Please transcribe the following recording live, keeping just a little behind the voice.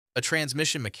A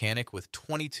transmission mechanic with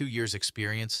 22 years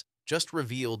experience just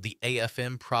revealed the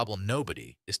AFM problem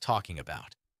nobody is talking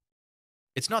about.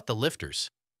 It's not the lifters,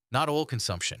 not oil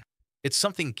consumption. It's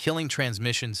something killing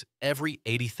transmissions every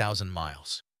 80,000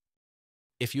 miles.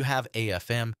 If you have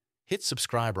AFM, hit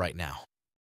subscribe right now.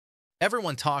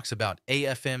 Everyone talks about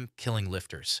AFM killing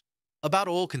lifters, about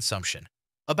oil consumption,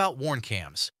 about worn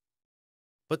cams.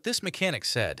 But this mechanic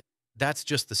said, that's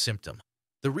just the symptom.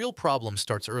 The real problem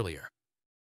starts earlier.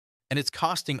 And it's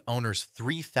costing owners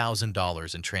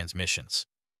 $3,000 in transmissions.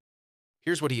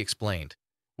 Here's what he explained.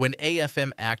 When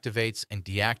AFM activates and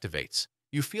deactivates,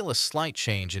 you feel a slight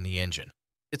change in the engine.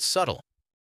 It's subtle.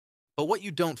 But what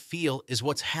you don't feel is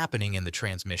what's happening in the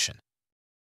transmission.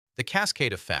 The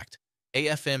cascade effect.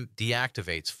 AFM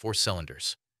deactivates 4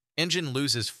 cylinders. Engine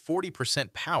loses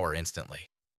 40% power instantly.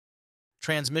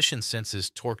 Transmission senses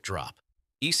torque drop.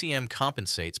 ECM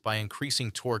compensates by increasing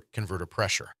torque converter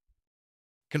pressure.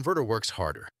 Converter works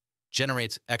harder,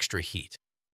 generates extra heat.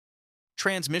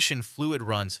 Transmission fluid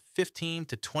runs 15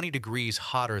 to 20 degrees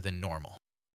hotter than normal.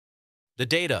 The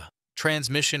data,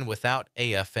 transmission without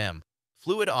AFM,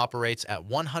 fluid operates at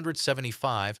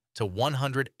 175 to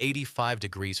 185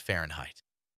 degrees Fahrenheit.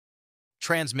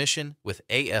 Transmission with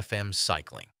AFM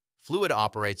cycling, fluid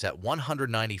operates at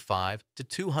 195 to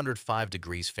 205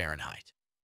 degrees Fahrenheit.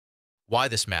 Why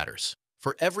this matters?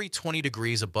 For every 20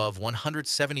 degrees above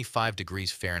 175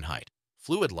 degrees Fahrenheit,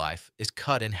 fluid life is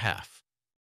cut in half.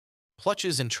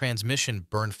 Clutches and transmission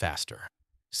burn faster.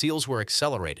 Seals were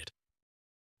accelerated.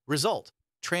 Result: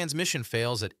 transmission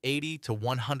fails at 80 to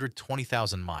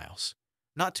 120,000 miles,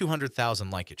 not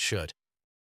 200,000 like it should.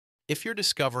 If you're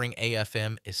discovering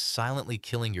AFM is silently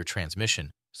killing your transmission,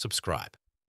 subscribe.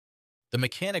 The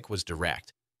mechanic was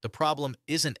direct. The problem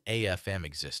isn't AFM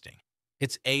existing.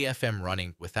 It's AFM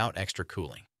running without extra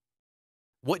cooling.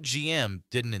 What GM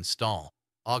didn't install?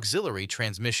 Auxiliary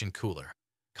transmission cooler.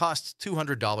 Costs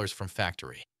 $200 from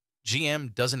factory.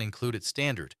 GM doesn't include it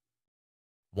standard.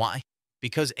 Why?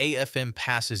 Because AFM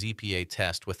passes EPA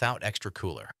test without extra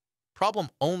cooler. Problem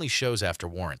only shows after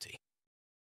warranty.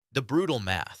 The brutal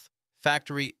math.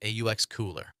 Factory AUX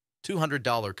cooler.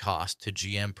 $200 cost to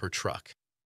GM per truck.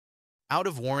 Out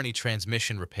of warranty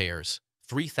transmission repairs,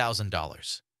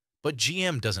 $3,000. But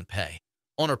GM doesn't pay.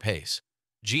 Owner pays.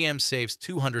 GM saves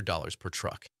 $200 per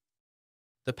truck.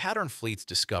 The pattern fleets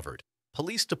discovered.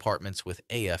 Police departments with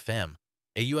AFM,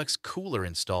 AUX cooler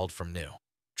installed from new.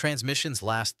 Transmissions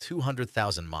last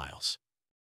 200,000 miles.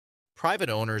 Private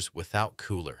owners without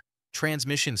cooler.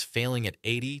 Transmissions failing at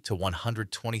 80 to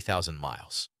 120,000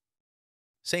 miles.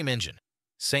 Same engine,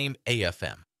 same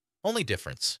AFM. Only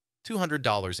difference,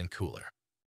 $200 in cooler.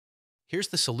 Here's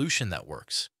the solution that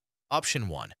works. Option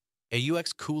 1.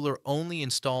 AUX cooler only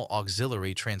install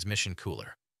auxiliary transmission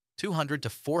cooler. $200 to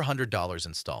 $400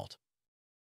 installed.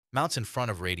 Mounts in front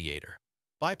of radiator.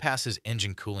 Bypasses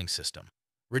engine cooling system.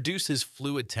 Reduces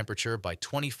fluid temperature by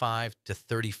 25 to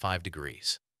 35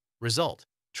 degrees. Result: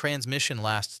 transmission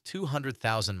lasts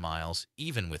 200,000 miles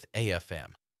even with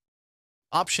AFM.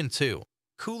 Option 2.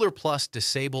 Cooler plus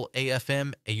disable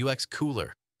AFM AUX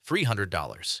cooler.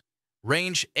 $300.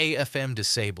 Range AFM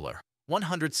disabler.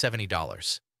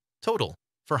 $170. Total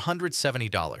for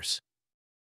 $170.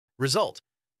 Result: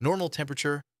 normal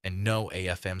temperature and no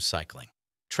AFM cycling.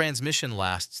 Transmission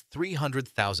lasts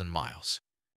 300,000 miles.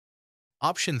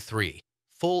 Option 3.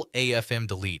 Full AFM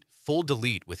delete. Full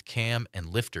delete with cam and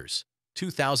lifters.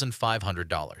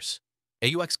 $2,500.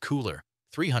 AUX cooler.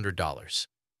 $300.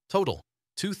 Total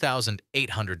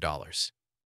 $2,800.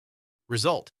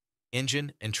 Result: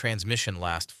 engine and transmission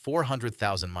last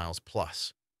 400,000 miles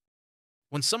plus.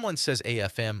 When someone says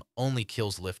AFM only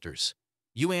kills lifters,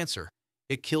 you answer,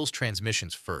 it kills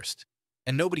transmissions first,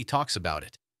 and nobody talks about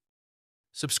it.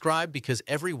 Subscribe because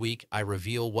every week I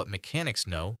reveal what mechanics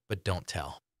know but don't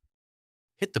tell.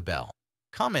 Hit the bell.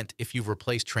 Comment if you've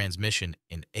replaced transmission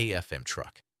in AFM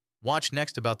truck. Watch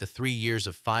next about the 3 years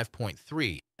of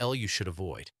 5.3L you should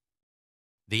avoid.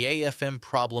 The AFM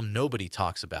problem nobody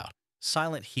talks about.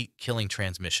 Silent heat killing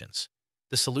transmissions.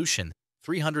 The solution,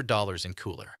 $300 in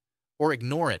cooler. Or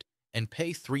ignore it and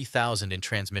pay $3,000 in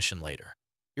transmission later.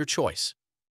 Your choice.